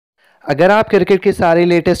अगर आप क्रिकेट की सारी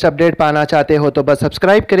लेटेस्ट अपडेट पाना चाहते हो तो बस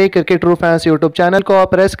सब्सक्राइब करें cricket true fans YouTube channel को और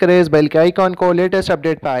प्रेस करें इस बेल के आइकॉन को लेटेस्ट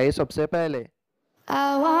अपडेट पाए सबसे पहले। I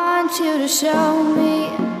want you to show me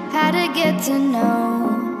how to get to know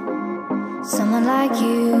someone like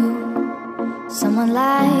you, someone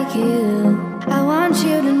like you. I want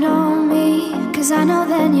you to know me, 'cause I know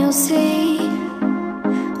then you'll see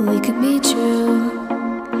we could be true,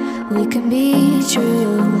 we can be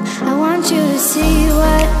true. I want you to see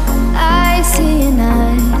what I see in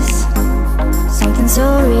us, something so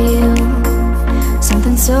real,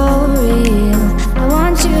 something so real. I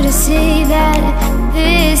want you to see that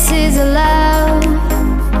this is a love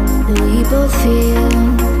that we both feel,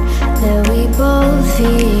 that we both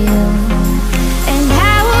feel. And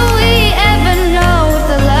how will we ever know if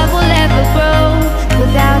the love will ever grow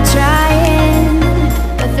without trying,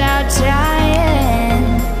 without trying?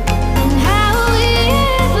 And how will we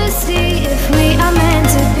ever see if we are meant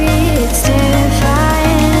to be? It's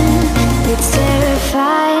terrifying, it's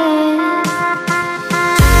terrifying.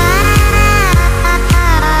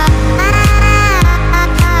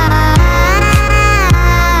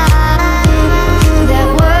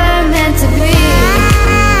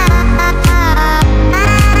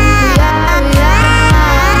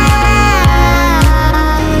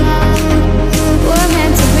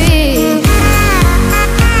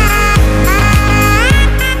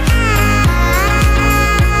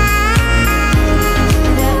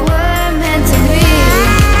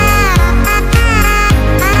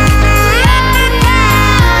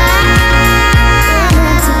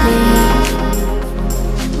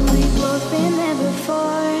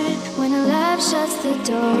 Shuts the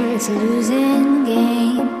door, it's a losing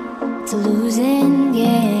game, it's a losing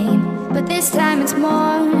game. But this time it's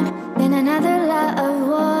more than another love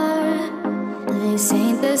war. This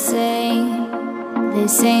ain't the same,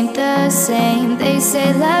 this ain't the same. They say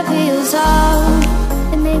love heals all,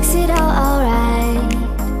 it makes it all